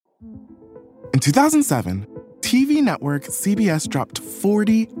In 2007, TV network CBS dropped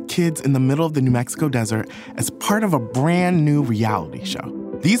 40 kids in the middle of the New Mexico desert as part of a brand new reality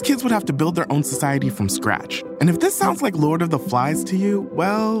show. These kids would have to build their own society from scratch. And if this sounds like Lord of the Flies to you,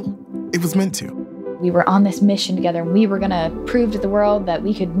 well, it was meant to. We were on this mission together, and we were going to prove to the world that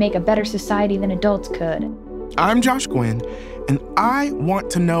we could make a better society than adults could. I'm Josh Gwynn, and I want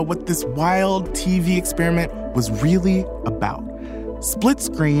to know what this wild TV experiment was really about. Split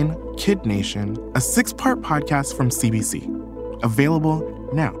Screen, Kid Nation, a 6-part podcast from CBC. Available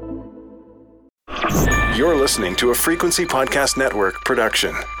now. You're listening to a Frequency Podcast Network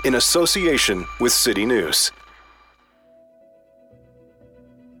production in association with City News.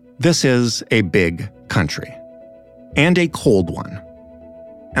 This is a big country, and a cold one.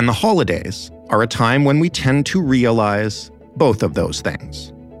 And the holidays are a time when we tend to realize both of those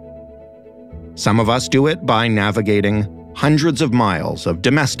things. Some of us do it by navigating hundreds of miles of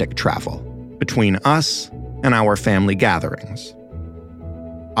domestic travel between us and our family gatherings.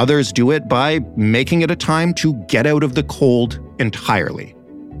 Others do it by making it a time to get out of the cold entirely,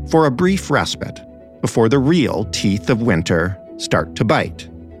 for a brief respite before the real teeth of winter start to bite.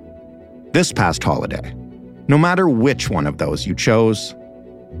 This past holiday, no matter which one of those you chose,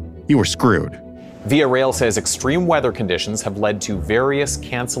 you were screwed. Via Rail says extreme weather conditions have led to various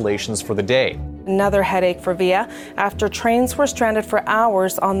cancellations for the day. Another headache for Via after trains were stranded for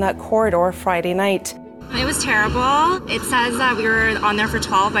hours on that corridor Friday night. It was terrible. It says that we were on there for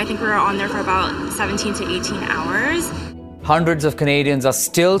 12, but I think we were on there for about 17 to 18 hours. Hundreds of Canadians are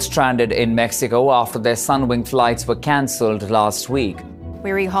still stranded in Mexico after their Sunwing flights were cancelled last week.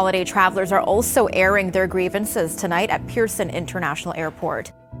 Weary holiday travelers are also airing their grievances tonight at Pearson International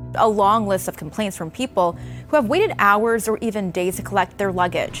Airport. A long list of complaints from people who have waited hours or even days to collect their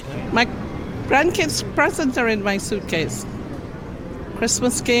luggage. My grandkids' presents are in my suitcase.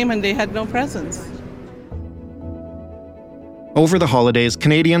 Christmas came and they had no presents. Over the holidays,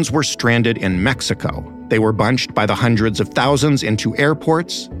 Canadians were stranded in Mexico. They were bunched by the hundreds of thousands into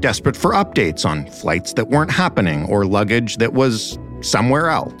airports, desperate for updates on flights that weren't happening or luggage that was somewhere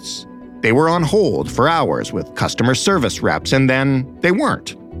else. They were on hold for hours with customer service reps, and then they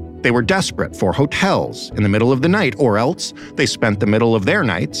weren't. They were desperate for hotels in the middle of the night, or else they spent the middle of their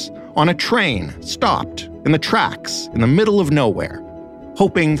nights on a train stopped in the tracks in the middle of nowhere,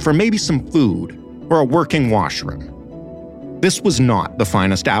 hoping for maybe some food or a working washroom. This was not the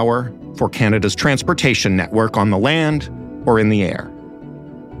finest hour for Canada's transportation network on the land or in the air.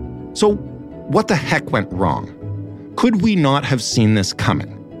 So, what the heck went wrong? Could we not have seen this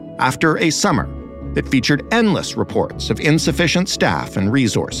coming after a summer that featured endless reports of insufficient staff and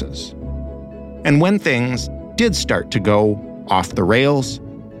resources? And when things did start to go off the rails,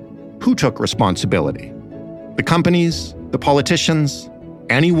 who took responsibility? The companies, the politicians,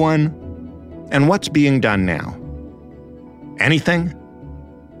 anyone? And what's being done now? Anything?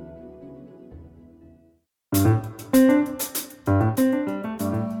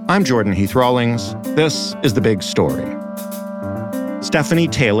 I'm Jordan Heath Rawlings. This is The Big Story. Stephanie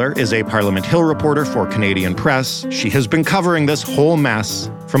Taylor is a Parliament Hill reporter for Canadian Press. She has been covering this whole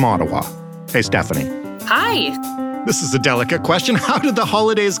mess from Ottawa. Hey, Stephanie. Hi. This is a delicate question. How did the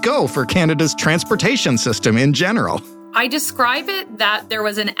holidays go for Canada's transportation system in general? I describe it that there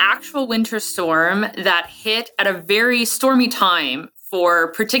was an actual winter storm that hit at a very stormy time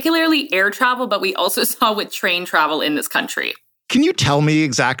for particularly air travel, but we also saw with train travel in this country. Can you tell me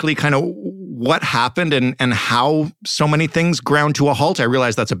exactly kind of what happened and how so many things ground to a halt? I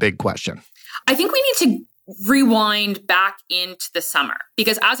realize that's a big question. I think we need to rewind back into the summer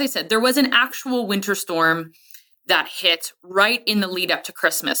because, as I said, there was an actual winter storm that hit right in the lead up to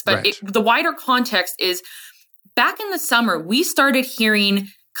Christmas. But right. The wider context is back in the summer, we started hearing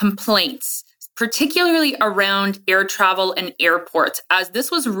complaints, particularly around air travel and airports, as this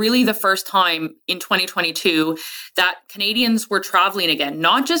was really the first time in 2022 that Canadians were traveling again,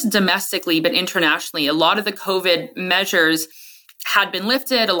 not just domestically, but internationally. A lot of the COVID measures had been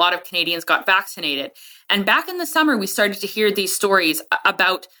lifted. A lot of Canadians got vaccinated. And back in the summer, we started to hear these stories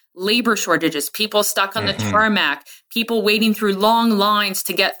about labor shortages, people stuck on the tarmac, people waiting through long lines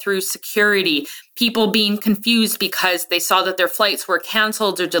to get through security, people being confused because they saw that their flights were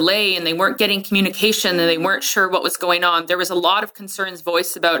canceled or delayed and they weren't getting communication and they weren't sure what was going on. There was a lot of concerns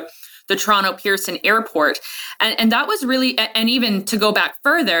voiced about the Toronto Pearson Airport. And that was really, and even to go back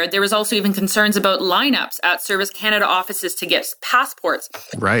further, there was also even concerns about lineups at Service Canada offices to get passports.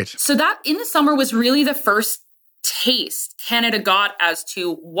 Right. So that in the summer was really the first taste Canada got as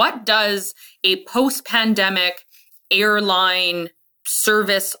to what does a post-pandemic airline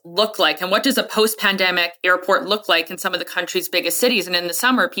service look like? And what does a post-pandemic airport look like in some of the country's biggest cities? And in the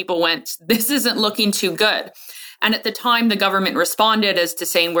summer, people went, this isn't looking too good. And at the time, the government responded as to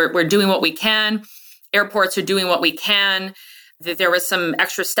saying, we're doing what we can. Airports are doing what we can. That there was some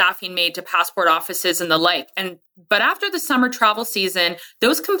extra staffing made to passport offices and the like. But after the summer travel season,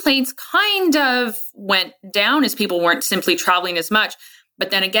 those complaints kind of went down as people weren't simply traveling as much. But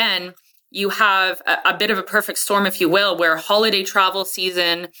then again, you have a bit of a perfect storm, if you will, where holiday travel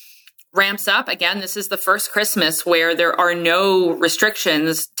season ramps up. Again, this is the first Christmas where there are no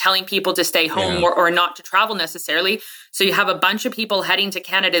restrictions telling people to stay home or not to travel necessarily. So you have a bunch of people heading to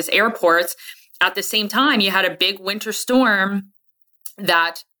Canada's airports. At the same time, you had a big winter storm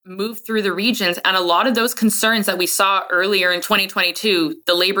that moved through the regions, and a lot of those concerns that we saw earlier in 2022,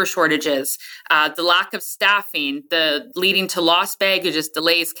 the labor shortages, the lack of staffing, the leading to lost baggages,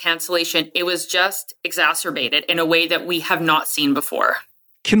 delays, cancellation, it was just exacerbated in a way that we have not seen before.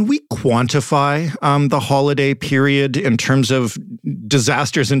 Can we quantify the holiday period in terms of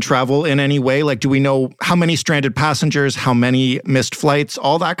disasters in travel in any way? Like, do we know how many stranded passengers, how many missed flights,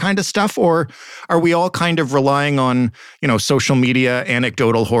 all that kind of stuff? Or are we all kind of relying on, social media,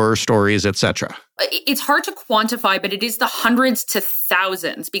 anecdotal horror stories, et cetera? It's hard to quantify, but it is the hundreds to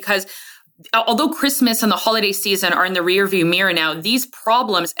thousands, because although Christmas and the holiday season are in the rearview mirror now, these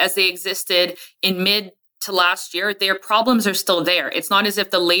problems as they existed in mid to last year, their problems are still there. It's not as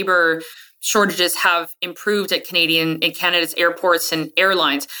if the labor shortages have improved at Canada's airports and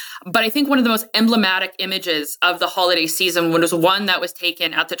airlines. But I think one of the most emblematic images of the holiday season was one that was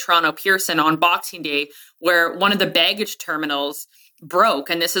taken at the Toronto Pearson on Boxing Day, where one of the baggage terminals broke.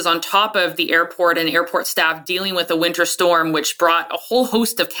 And this is on top of the airport and airport staff dealing with a winter storm, which brought a whole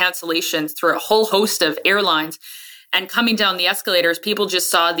host of cancellations through a whole host of airlines. And coming down the escalators, people just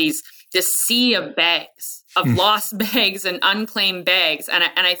saw this sea of bags, of lost bags and unclaimed bags. And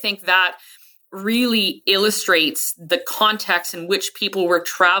I think that really illustrates the context in which people were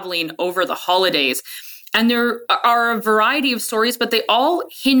traveling over the holidays. And there are a variety of stories, but they all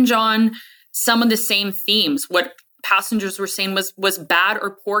hinge on some of the same themes. What passengers were saying was bad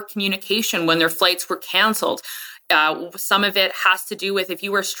or poor communication when their flights were canceled. Some of it has to do with if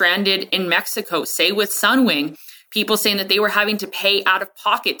you were stranded in Mexico, say with Sunwing, people saying that they were having to pay out of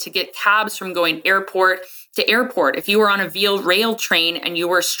pocket to get cabs from going airport to airport. If you were on a VIA rail train and you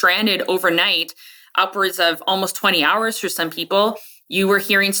were stranded overnight, upwards of almost 20 hours for some people, you were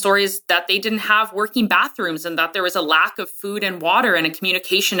hearing stories that they didn't have working bathrooms and that there was a lack of food and water and a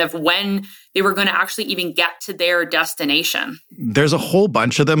communication of when they were going to actually even get to their destination. There's a whole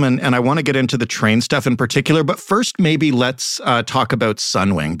bunch of them, and I want to get into the train stuff in particular. But first, maybe let's talk about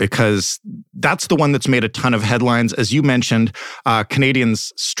Sunwing, because that's the one that's made a ton of headlines. As you mentioned,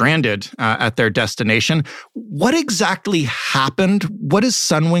 Canadians stranded at their destination. What exactly happened? What has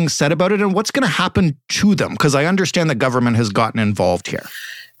Sunwing said about it, and what's going to happen to them? Because I understand the government has gotten involved here.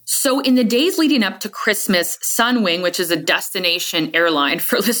 So in the days leading up to Christmas, Sunwing, which is a destination airline,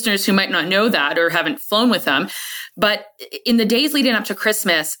 for listeners who might not know that or haven't flown with them, but in the days leading up to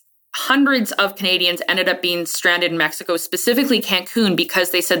Christmas, hundreds of Canadians ended up being stranded in Mexico, specifically Cancun,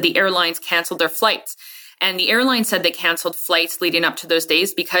 because they said the airlines canceled their flights. And the airline said they canceled flights leading up to those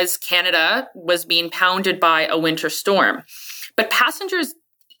days because Canada was being pounded by a winter storm. But passengers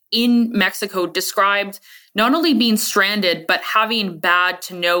in Mexico described not only being stranded, but having bad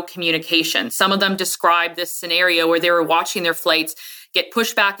to no communication. Some of them described this scenario where they were watching their flights get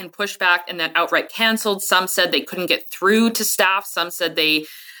pushed back and then outright canceled. Some said they couldn't get through to staff. Some said they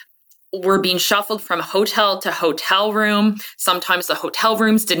were being shuffled from hotel to hotel room. Sometimes the hotel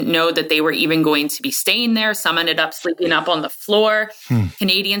rooms didn't know that they were even going to be staying there. Some ended up sleeping up on the floor.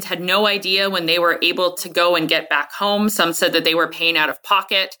 Canadians had no idea when they were able to go and get back home. Some said that they were paying out of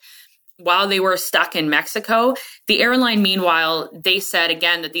pocket while they were stuck in Mexico. The airline, meanwhile, they said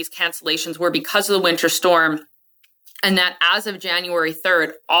again that these cancellations were because of the winter storm, and that as of January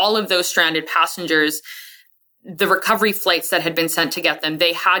 3rd, all of those stranded passengers, the recovery flights that had been sent to get them,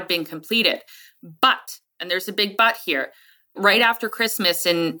 they had been completed. But, and there's a big but here, right after Christmas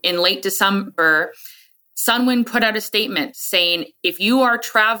in late December, Sunwing put out a statement saying, if you are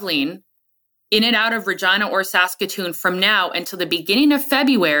traveling in and out of Regina or Saskatoon from now until the beginning of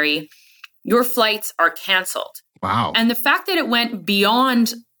February, your flights are canceled. Wow. And the fact that it went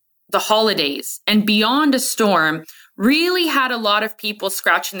beyond the holidays and beyond a storm really had a lot of people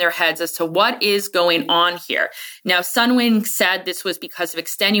scratching their heads as to what is going on here. Now, Sunwing said this was because of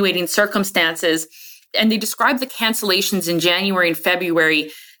extenuating circumstances, and they described the cancellations in January and February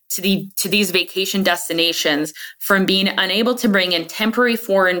to these vacation destinations from being unable to bring in temporary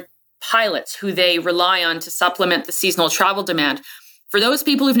foreign pilots who they rely on to supplement the seasonal travel demand, For those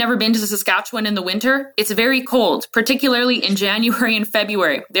people who've never been to Saskatchewan in the winter, it's very cold, particularly in January and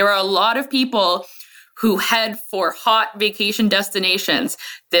February. There are a lot of people who head for hot vacation destinations.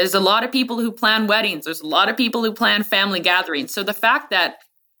 There's a lot of people who plan weddings. There's a lot of people who plan family gatherings. So the fact that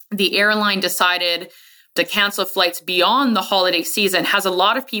the airline decided to cancel flights beyond the holiday season has a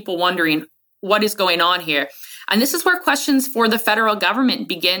lot of people wondering what is going on here. And this is where questions for the federal government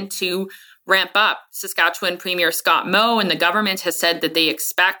begin to ramp up. Saskatchewan Premier Scott Moe and the government has said that they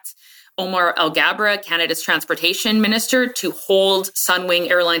expect Omar Alghabra, Canada's transportation minister, to hold Sunwing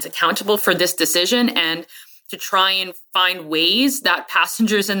Airlines accountable for this decision and to try and find ways that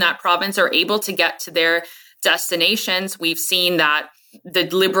passengers in that province are able to get to their destinations. We've seen that the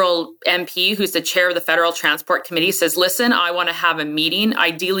Liberal MP, who's the chair of the Federal Transport Committee, says, listen, I want to have a meeting,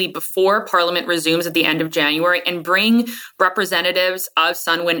 ideally before Parliament resumes at the end of January, and bring representatives of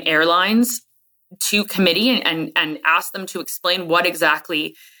Sunwing Airlines to committee and ask them to explain what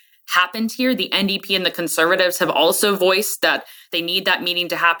exactly happened here. The NDP and the Conservatives have also voiced that they need that meeting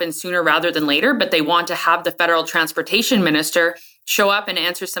to happen sooner rather than later, but they want to have the federal transportation minister show up and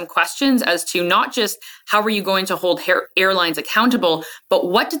answer some questions as to not just how are you going to hold airlines accountable, but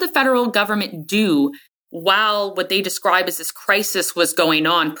what did the federal government do while what they describe as this crisis was going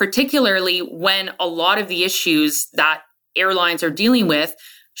on, particularly when a lot of the issues that airlines are dealing with,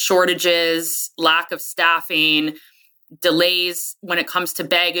 shortages, lack of staffing, delays when it comes to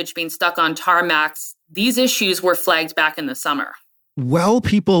baggage being stuck on tarmacs, these issues were flagged back in the summer. While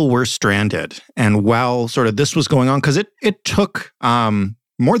people were stranded and while sort of this was going on, because it took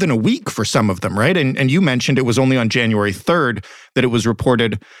more than a week for some of them, right? And you mentioned it was only on January 3rd that it was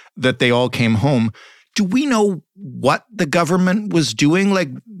reported that they all came home. Do we know what the government was doing? Like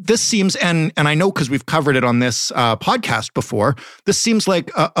this seems, and I know because we've covered it on this podcast before, this seems like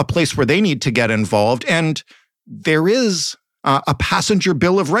a place where they need to get involved. And there is a passenger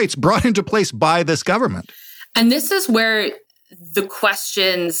bill of rights brought into place by this government. And this is where the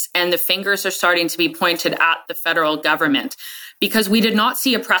questions and the fingers are starting to be pointed at the federal government, because we did not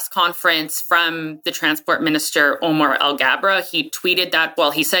see a press conference from the transport minister, Omar Alghabra. He tweeted that,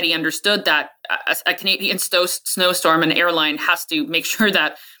 well, he said he understood that a Canadian snowstorm, an airline has to make sure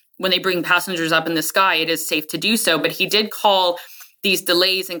that when they bring passengers up in the sky, it is safe to do so. But he did call these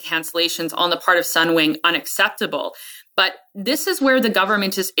delays and cancellations on the part of Sunwing unacceptable. But this is where the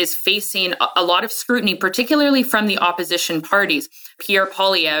government is facing a lot of scrutiny, particularly from the opposition parties. Pierre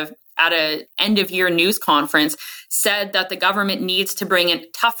Poilievre, at an end-of-year news conference, said that the government needs to bring in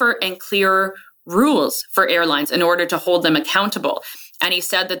tougher and clearer rules for airlines in order to hold them accountable. And he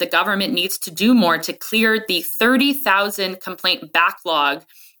said that the government needs to do more to clear the 30,000 complaint backlog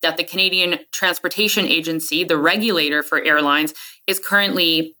that the Canadian Transportation Agency, the regulator for airlines, is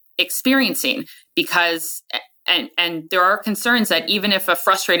currently experiencing, because and there are concerns that even if a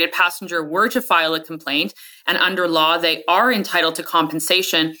frustrated passenger were to file a complaint, and under law they are entitled to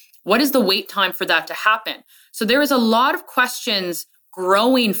compensation, what is the wait time for that to happen? So there is a lot of questions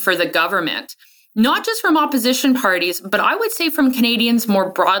growing for the government, not just from opposition parties, but I would say from Canadians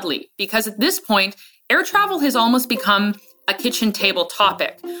more broadly, because at this point, air travel has almost become a kitchen table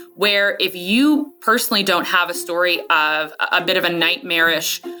topic, where if you personally don't have a story of a bit of a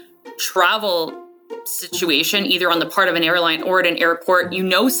nightmarish travel situation, either on the part of an airline or at an airport, you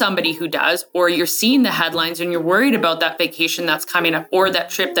know somebody who does, or you're seeing the headlines and you're worried about that vacation that's coming up or that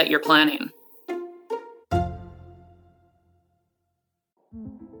trip that you're planning.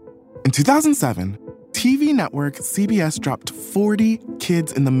 In 2007, TV network CBS dropped 40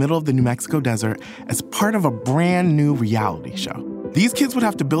 kids in the middle of the New Mexico desert as part of a brand new reality show. These kids would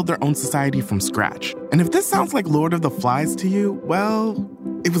have to build their own society from scratch. And if this sounds like Lord of the Flies to you, well,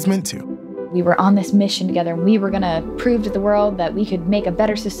 it was meant to. We were on this mission together, and we were going to prove to the world that we could make a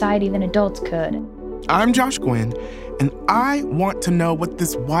better society than adults could. I'm Josh Gwynn, and I want to know what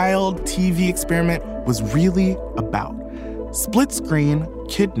this wild TV experiment was really about. Split Screen,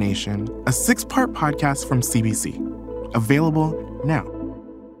 Kid Nation, a 6-part podcast from CBC. Available now.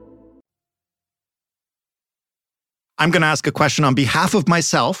 I'm going to ask a question on behalf of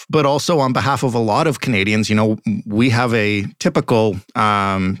myself, but also on behalf of a lot of Canadians. You know, we have a typical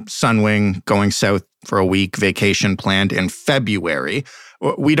Sunwing going south for a week vacation planned in February.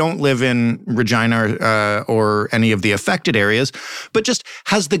 We don't live in Regina or any of the affected areas, but just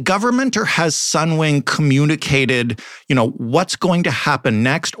has the government or has Sunwing communicated, you know, what's going to happen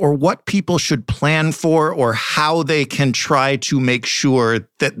next, or what people should plan for, or how they can try to make sure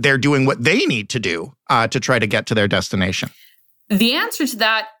that they're doing what they need to do to try to get to their destination? The answer to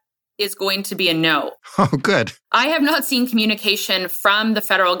that is going to be a no. Oh, good. I have not seen communication from the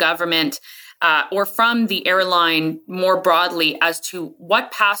federal government or from the airline more broadly as to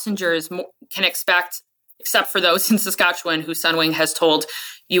what passengers can expect, except for those in Saskatchewan who Sunwing has told,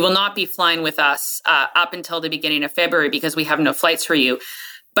 you will not be flying with us up until the beginning of February because we have no flights for you.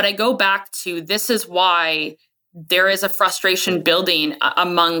 But I go back to, this is why there is a frustration building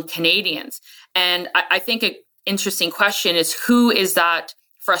among Canadians. And I think an interesting question is, who is that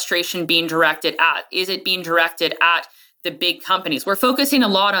frustration being directed at? Is it being directed at the big companies? We're focusing a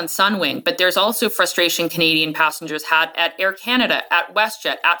lot on Sunwing, but there's also frustration Canadian passengers had at Air Canada, at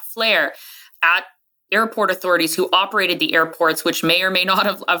WestJet, at Flair, at airport authorities who operated the airports, which may or may not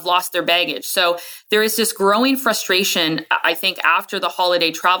have lost their baggage. So there is this growing frustration, I think, after the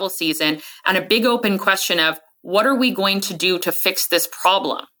holiday travel season, and a big open question of, what are we going to do to fix this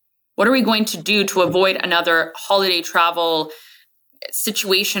problem? What are we going to do to avoid another holiday travel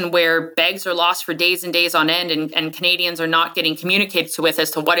situation where bags are lost for days and days on end, and Canadians are not getting communicated with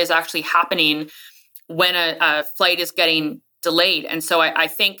as to what is actually happening when a flight is getting delayed? And so I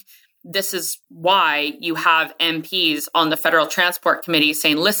think this is why you have MPs on the Federal Transport Committee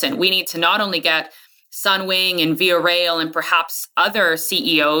saying, listen, we need to not only get Sunwing and Via Rail and perhaps other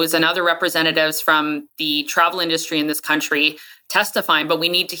CEOs and other representatives from the travel industry in this country testifying, but we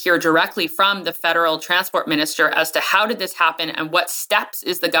need to hear directly from the federal transport minister as to how did this happen and what steps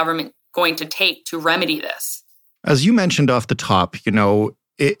is the government going to take to remedy this. As you mentioned off the top,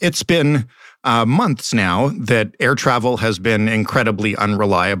 it's been months now that air travel has been incredibly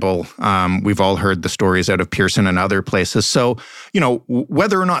unreliable. We've all heard the stories out of Pearson and other places. So,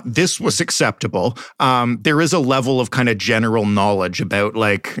 whether or not this was acceptable, there is a level of kind of general knowledge about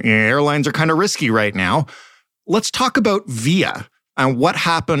airlines are kind of risky right now. Let's talk about Via and what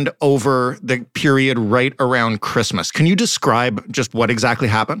happened over the period right around Christmas. Can you describe just what exactly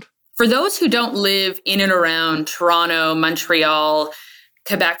happened? For those who don't live in and around Toronto, Montreal,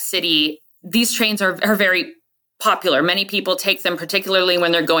 Quebec City, these trains are very popular. Many people take them, particularly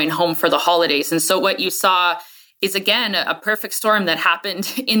when they're going home for the holidays. And so what you saw is, again, a perfect storm that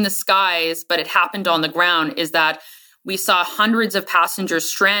happened in the skies, but it happened on the ground, is that we saw hundreds of passengers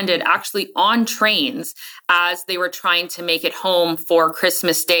stranded actually on trains as they were trying to make it home for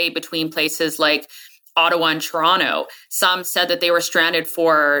Christmas Day between places like Ottawa and Toronto. Some said that they were stranded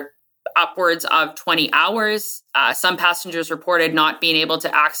for upwards of 20 hours. Some passengers reported not being able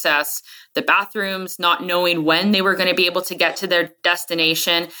to access the bathrooms, not knowing when they were going to be able to get to their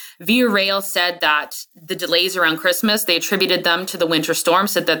destination. Via Rail said that the delays around Christmas, they attributed them to the winter storm,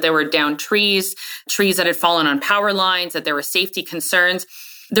 said that there were downed trees that had fallen on power lines, that there were safety concerns.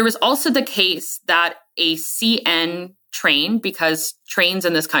 There was also the case that a CN train, because trains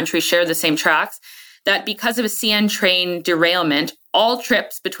in this country share the same tracks, that because of a CN train derailment, all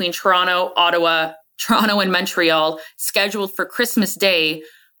trips between Toronto, Ottawa, Toronto and Montreal scheduled for Christmas Day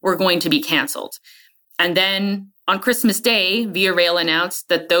were going to be canceled. And then on Christmas Day, Via Rail announced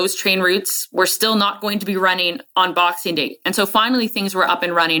that those train routes were still not going to be running on Boxing Day. And so finally things were up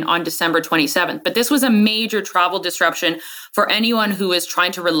and running on December 27th. But this was a major travel disruption for anyone who is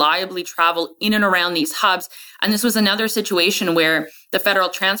trying to reliably travel in and around these hubs. And this was another situation where the federal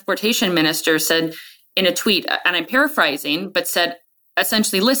transportation minister said in a tweet, and I'm paraphrasing, but said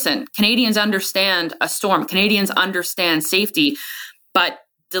essentially, listen, Canadians understand a storm. Canadians understand safety, but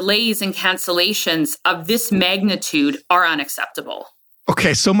delays and cancellations of this magnitude are unacceptable.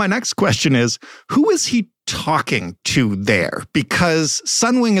 Okay, so my next question is, who is he talking to there? Because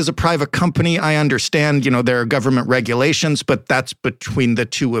Sunwing is a private company. I understand, there are government regulations, but that's between the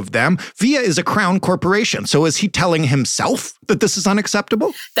two of them. Via is a crown corporation. So is he telling himself that this is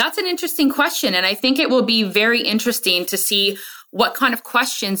unacceptable? That's an interesting question. And I think it will be very interesting to see what kind of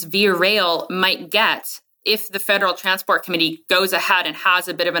questions Via Rail might get if the Federal Transport Committee goes ahead and has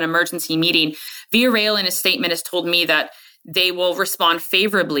a bit of an emergency meeting. Via Rail in a statement has told me that they will respond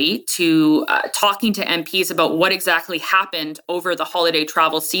favorably to talking to MPs about what exactly happened over the holiday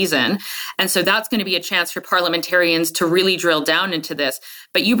travel season. And so that's going to be a chance for parliamentarians to really drill down into this.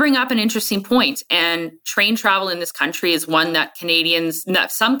 But you bring up an interesting point, and train travel in this country is one that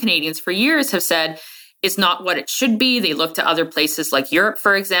some Canadians for years have said is not what it should be. They look to other places like Europe,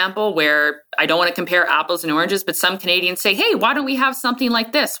 for example, where I don't want to compare apples and oranges, but some Canadians say, hey, why don't we have something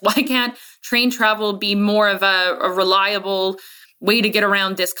like this? Why can't train travel be more of a reliable way to get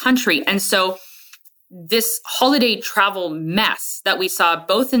around this country? And so this holiday travel mess that we saw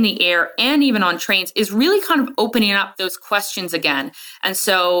both in the air and even on trains is really kind of opening up those questions again. And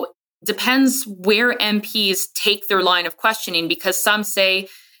so depends where MPs take their line of questioning, because some say,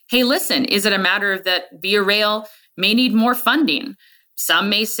 hey, listen, is it a matter of that Via Rail may need more funding? Some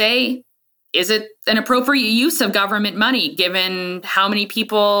may say is it an appropriate use of government money, given how many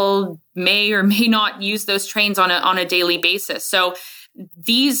people may or may not use those trains on a daily basis? So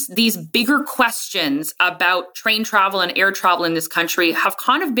these bigger questions about train travel and air travel in this country have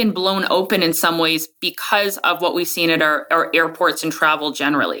kind of been blown open in some ways because of what we've seen at our airports and travel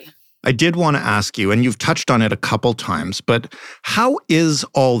generally. I did want to ask you, and you've touched on it a couple times, but how is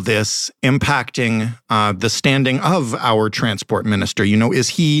all this impacting the standing of our transport minister? You know, is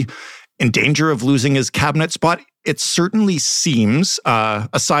he in danger of losing his cabinet spot? It certainly seems,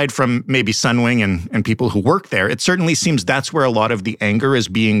 aside from maybe Sunwing and people who work there, it certainly seems that's where a lot of the anger is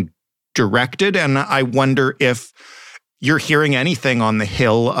being directed. And I wonder if you're hearing anything on the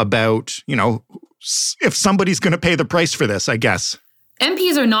Hill about, you know, if somebody's going to pay the price for this, I guess.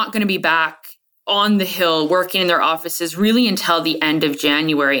 MPs are not going to be back on the Hill working in their offices really until the end of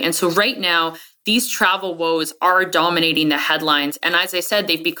January. And so right now, these travel woes are dominating the headlines. And as I said,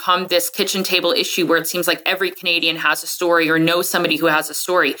 they've become this kitchen table issue where it seems like every Canadian has a story or knows somebody who has a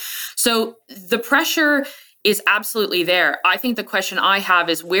story. So the pressure is absolutely there. I think the question I have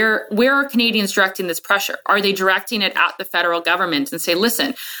is where are Canadians directing this pressure? Are they directing it at the federal government and say,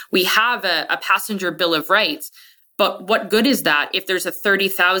 listen, we have a passenger bill of rights, but what good is that if there's a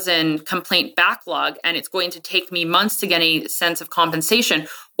 30,000 complaint backlog and it's going to take me months to get a sense of compensation?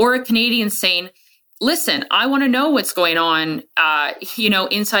 Or a Canadian saying, listen, I want to know what's going on,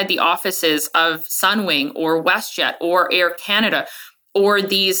 inside the offices of Sunwing or WestJet or Air Canada or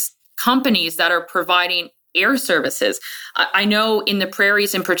these companies that are providing air services. I know in the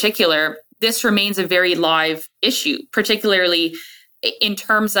prairies in particular, this remains a very live issue, particularly in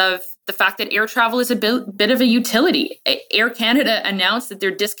terms of the fact that air travel is a bit of a utility. Air Canada announced that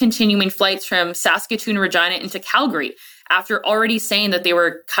they're discontinuing flights from Saskatoon, Regina into Calgary after already saying that they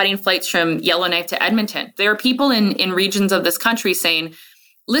were cutting flights from Yellowknife to Edmonton. There are people in regions of this country saying,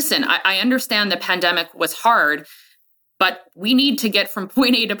 listen, I understand the pandemic was hard, but we need to get from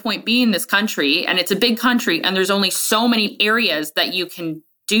point A to point B in this country, and it's a big country, and there's only so many areas that you can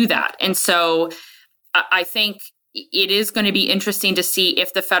do that. And so I think it is going to be interesting to see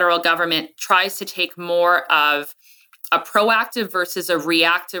if the federal government tries to take more of a proactive versus a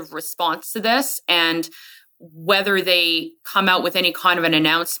reactive response to this, and whether they come out with any kind of an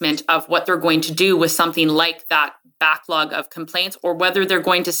announcement of what they're going to do with something like that backlog of complaints, or whether they're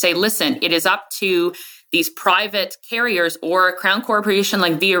going to say, listen, it is up to these private carriers or a Crown corporation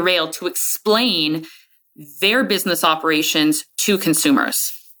like Via Rail to explain their business operations to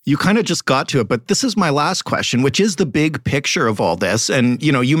consumers. You kind of just got to it, but this is my last question, which is the big picture of all this. And,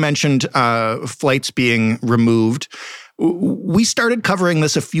 you know, you mentioned flights being removed. We started covering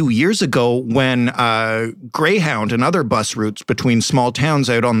this a few years ago when Greyhound and other bus routes between small towns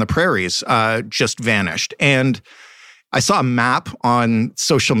out on the prairies just vanished. And I saw a map on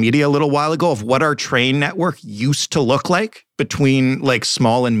social media a little while ago of what our train network used to look like between like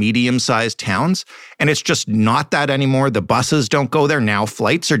small and medium-sized towns. And it's just not that anymore. The buses don't go there now.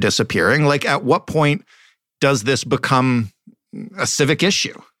 Flights are disappearing. Like, at what point does this become a civic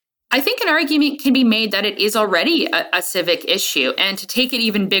issue? I think an argument can be made that it is already a civic issue. And to take it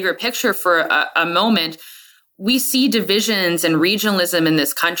even bigger picture for a moment, we see divisions and regionalism in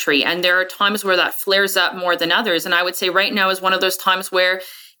this country, and there are times where that flares up more than others. And I would say right now is one of those times where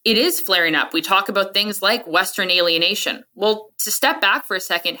it is flaring up. We talk about things like Western alienation. Well, to step back for a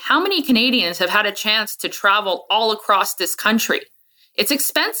second, how many Canadians have had a chance to travel all across this country? It's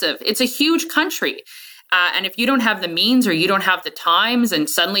expensive. It's a huge country. And if you don't have the means or you don't have the times, and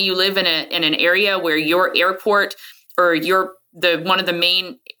suddenly you live in an area where your airport or one of the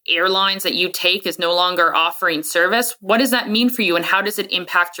main airlines that you take is no longer offering service, what does that mean for you and how does it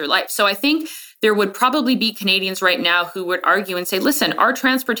impact your life? So I think there would probably be Canadians right now who would argue and say, listen, our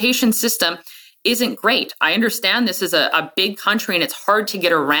transportation system isn't great. I understand this is a big country and it's hard to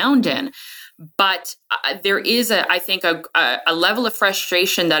get around in, but there is, I think, a level of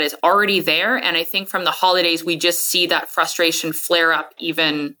frustration that is already there. And I think from the holidays, we just see that frustration flare up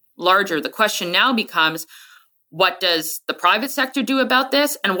even larger. The question now becomes, what does the private sector do about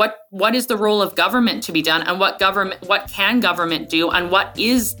this? And what is the role of government to be done? And what can government do? And what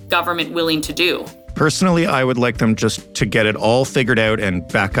is government willing to do? Personally, I would like them just to get it all figured out and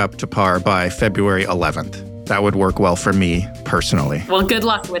back up to par by February 11th. That would work well for me personally. Well, good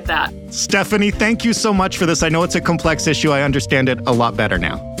luck with that. Stephanie, thank you so much for this. I know it's a complex issue. I understand it a lot better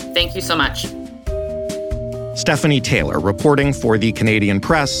now. Thank you so much. Stephanie Taylor, reporting for the Canadian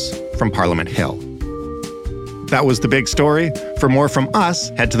Press from Parliament Hill. That was The Big Story. For more from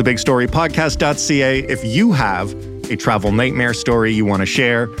us, head to thebigstorypodcast.ca. If you have a travel nightmare story you want to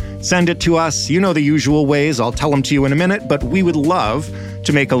share, send it to us. You know the usual ways. I'll tell them to you in a minute, but we would love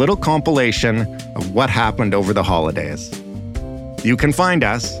to make a little compilation of what happened over the holidays. You can find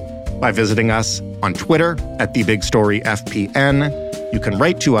us by visiting us on Twitter at TheBigStoryFPN. You can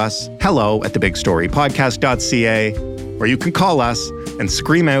write to us, hello@thebigstorypodcast.ca, or you can call us and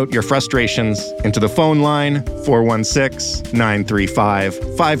scream out your frustrations into the phone line,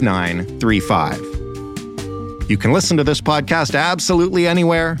 416-935-5935. You can listen to this podcast absolutely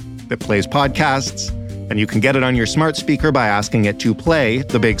anywhere that plays podcasts, and you can get it on your smart speaker by asking it to play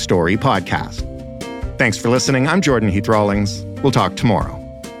The Big Story Podcast. Thanks for listening. I'm Jordan Heath Rawlings. We'll talk tomorrow.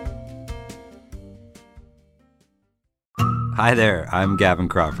 Hi there, I'm Gavin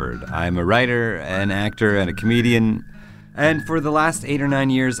Crawford. I'm a writer, an actor, and a comedian. And for the last 8 or 9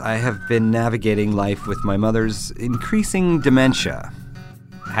 years, I have been navigating life with my mother's increasing dementia.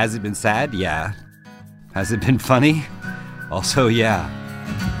 Has it been sad? Yeah. Has it been funny? Also, yeah.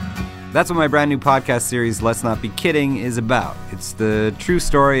 That's what my brand new podcast series, Let's Not Be Kidding, is about. It's the true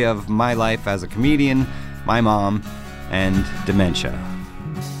story of my life as a comedian, my mom, and dementia.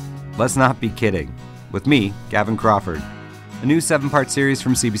 Let's Not Be Kidding. With me, Gavin Crawford. A new 7-part series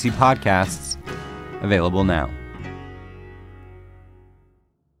from CBC Podcasts, available now.